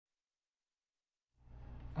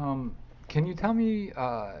Um, can you tell me,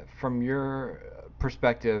 from your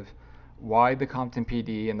perspective, why the Compton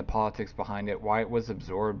PD and the politics behind it, why it was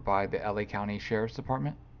absorbed by the LA County Sheriff's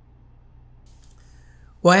Department?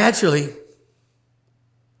 Well, actually,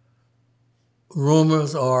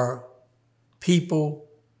 rumors or people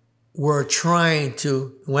were trying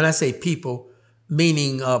to, when I say people,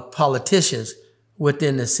 meaning politicians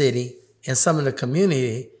within the city and some of the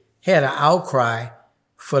community had an outcry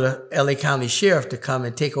for the LA County Sheriff to come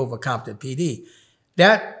and take over Compton PD.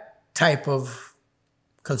 That type of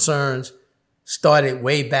concerns started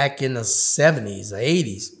way back in the 70s or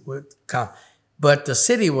 80s. But the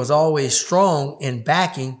city was always strong in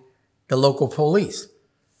backing the local police.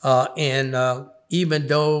 And even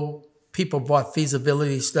though people bought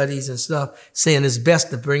feasibility studies and stuff saying it's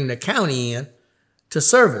best to bring the county in to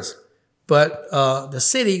service. But the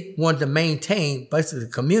city wanted to maintain, basically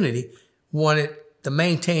the community wanted to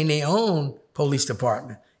maintain their own police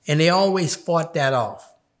department. And they always fought that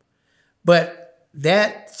off. But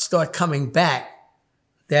that started coming back,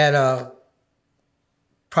 that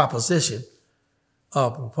proposal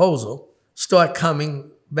started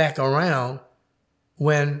coming back around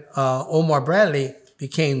when Omar Bradley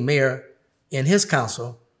became mayor in his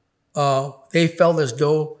council. They felt as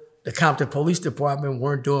though the Compton Police Department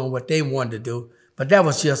weren't doing what they wanted to do, but that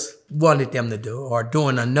was just wanted them to do or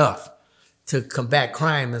doing enough to combat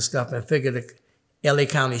crime and stuff, and figured the LA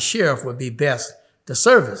County Sheriff would be best to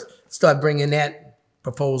service. Start bringing that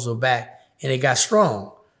proposal back, and it got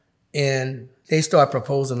strong. And they start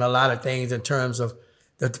proposing a lot of things in terms of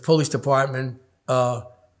the police department, bad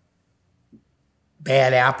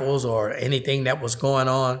apples or anything that was going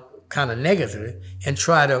on kind of negatively, and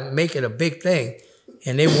try to make it a big thing.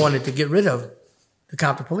 And they wanted to get rid of the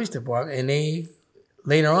Compton Police Department. And they,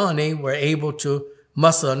 later on, they were able to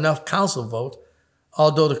muster enough council votes,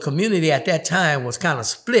 although the community at that time was kind of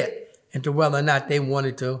split into whether or not they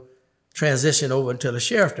wanted to transition over to the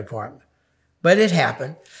sheriff department. But it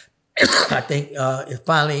happened. I think it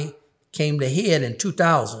finally came to head in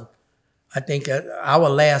 2000. I think our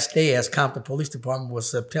last day as Compton Police Department was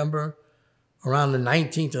September around the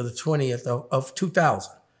 19th or the 20th of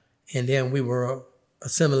 2000. And then we were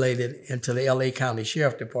assimilated into the LA County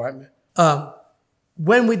Sheriff Department.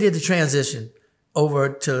 When we did the transition over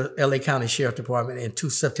to LA County Sheriff Department in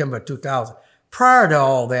September 2000, prior to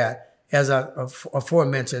all that, as I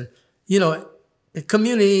aforementioned, you know, the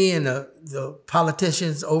community and the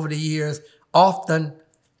politicians over the years often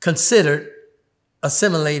considered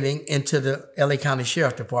assimilating into the LA County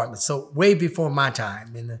Sheriff Department. So way before my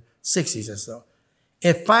time, in the 60s or so.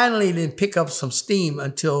 It finally didn't pick up some steam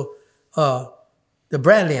until the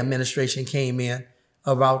Bradley administration came in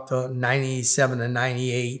about 97 and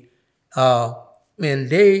 98.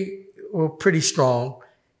 And they were pretty strong.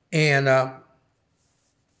 And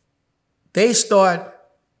they start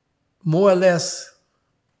more or less,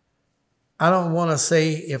 I don't want to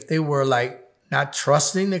say if they were like not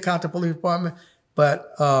trusting the Compton Police Department,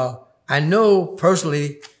 but I know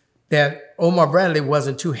personally that Omar Bradley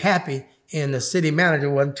wasn't too happy, and the city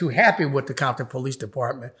manager wasn't too happy with the Compton Police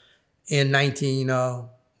Department in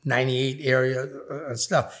 1998 area and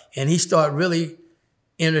stuff. And he started really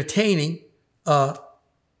entertaining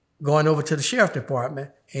going over to the sheriff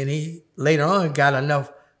department. And he later on got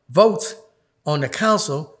enough votes on the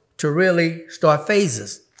council to really start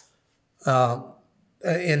phases.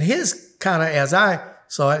 And his kind of, as I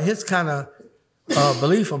saw it, his kind of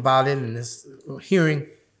belief about it, and this hearing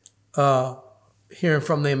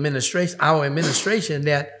from the administration, our administration,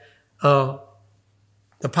 that the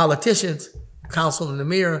politicians, council and the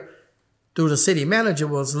mayor, through the city manager,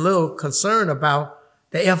 was a little concerned about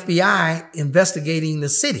the FBI investigating the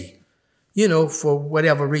city, you know, for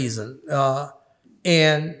whatever reason.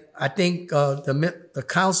 And I think the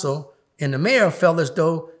council and the mayor felt as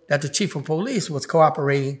though that the chief of police was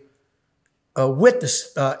cooperating with the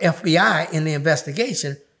FBI in the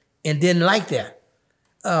investigation and didn't like that.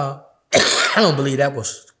 I don't believe that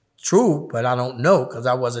was true, but I don't know because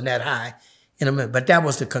I wasn't that high in a minute. But that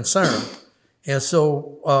was the concern. And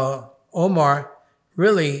so Omar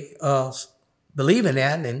really believed in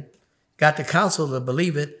that and got the council to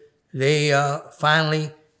believe it. They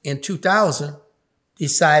finally, in 2000,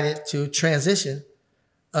 decided to transition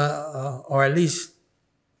or at least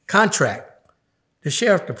contract the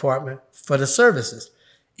sheriff department for the services.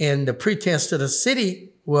 And the pretense to the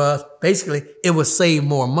city was basically it would save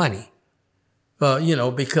more money. You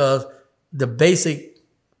know, because the basic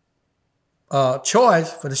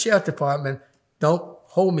choice for the sheriff department, don't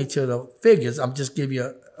hold me to the figures, I'm just give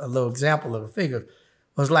you a little example of the figures,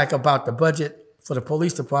 was like about the budget for the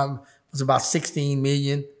police department was about $16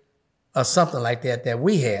 million or something like that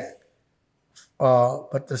we had.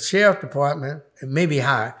 But the sheriff department, it may be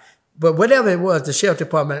higher, but whatever it was, the sheriff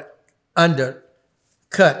department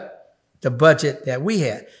undercut the budget that we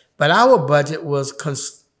had. But our budget was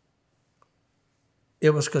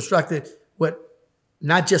constructed with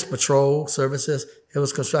not just patrol services. It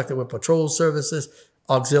was constructed with patrol services,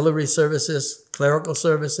 auxiliary services, clerical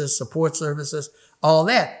services, support services. All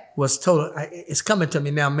that was total. It's coming to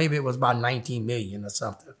me now. Maybe it was about 19 million or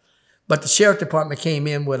something. But the sheriff department came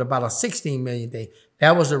in with about a 16 million thing.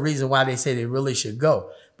 That was the reason why they said it really should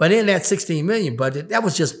go. But in that 16 million budget, that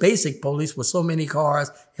was just basic police with so many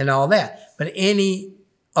cars and all that. But any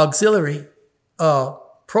auxiliary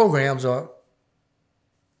programs or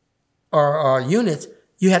units,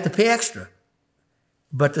 you had to pay extra.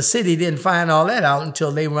 But the city didn't find all that out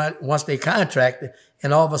until once they contracted,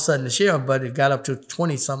 and all of a sudden the sheriff budget got up to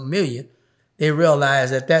 20-something million. They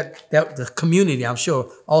realized that the community, I'm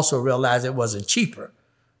sure, also realized it wasn't cheaper.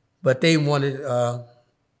 But they wanted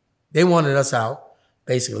us out,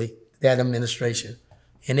 basically, that administration.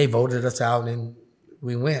 And they voted us out, and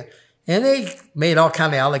we went. And they made all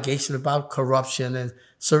kind of allegations about corruption and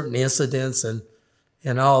certain incidents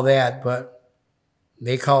and all that, but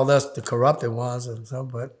they called us the corrupted ones and so,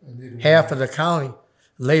 but half of the county.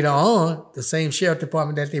 Later on, the same sheriff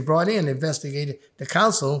department that they brought in investigated the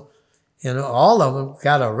council, and all of them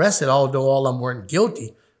got arrested, although all of them weren't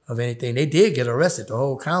guilty of anything. They did get arrested, the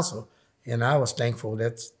whole council, and I was thankful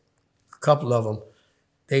that a couple of them,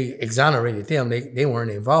 they exonerated them. They weren't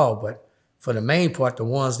involved, but for the main part, the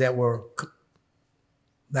ones that were,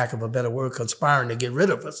 lack of a better word, conspiring to get rid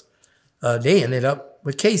of us, they ended up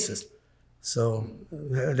with cases. So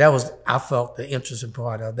that was, I felt, the interesting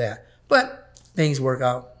part of that. But things work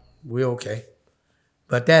out. We're okay.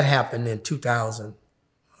 But that happened in 2000,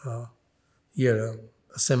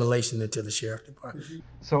 assimilation into the sheriff department.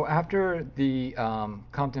 So after the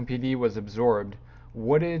Compton PD was absorbed,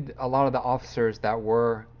 what did a lot of the officers that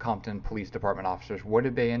were Compton Police Department officers, what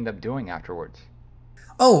did they end up doing afterwards?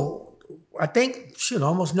 Oh, I think,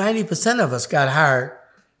 almost 90% of us got hired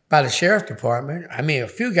by the sheriff department. I mean, a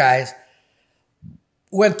few guys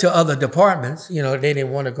went to other departments. They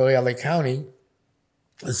didn't want to go to LA County.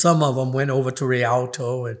 And some of them went over to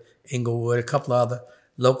Rialto and Inglewood, a couple of other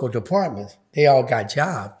local departments. They all got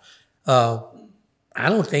jobs. I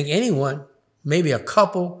don't think anyone, maybe a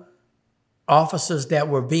couple officers that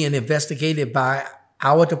were being investigated by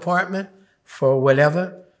our department for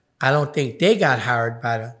whatever, I don't think they got hired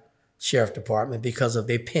by the sheriff department because of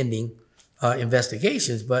their pending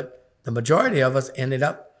investigations. But the majority of us ended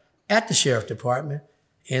up at the sheriff department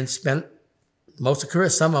and spent most of the career.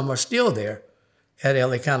 Some of them are still there at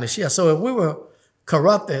LA County Sheriff. So if we were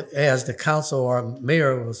corrupted, as the council or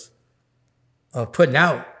mayor was putting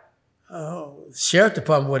out, sheriff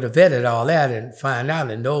department would have vetted all that and find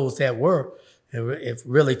out, and those that were, if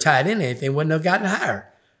really tied in anything, wouldn't have gotten hired.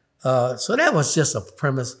 So that was just a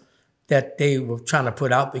premise that they were trying to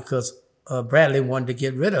put out because Bradley wanted to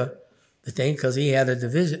get rid of the thing because he had a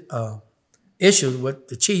division issues with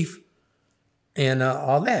the chief and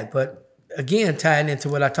all that. But again, tying into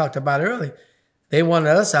what I talked about earlier, they wanted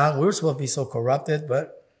us out. We were supposed to be so corrupted,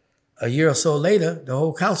 but a year or so later, the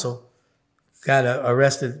whole council got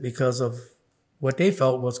arrested because of what they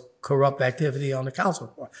felt was corrupt activity on the council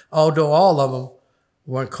part. Although all of them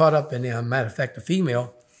weren't caught up in it. Matter of fact, the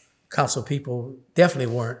female council people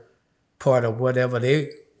definitely weren't part of whatever they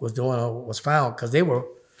was doing or was found because they were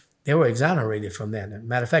exonerated from that.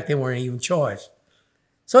 Matter of fact, they weren't even charged.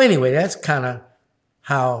 So anyway, that's kind of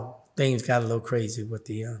how things got a little crazy with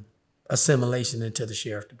the assimilation into the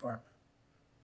sheriff department.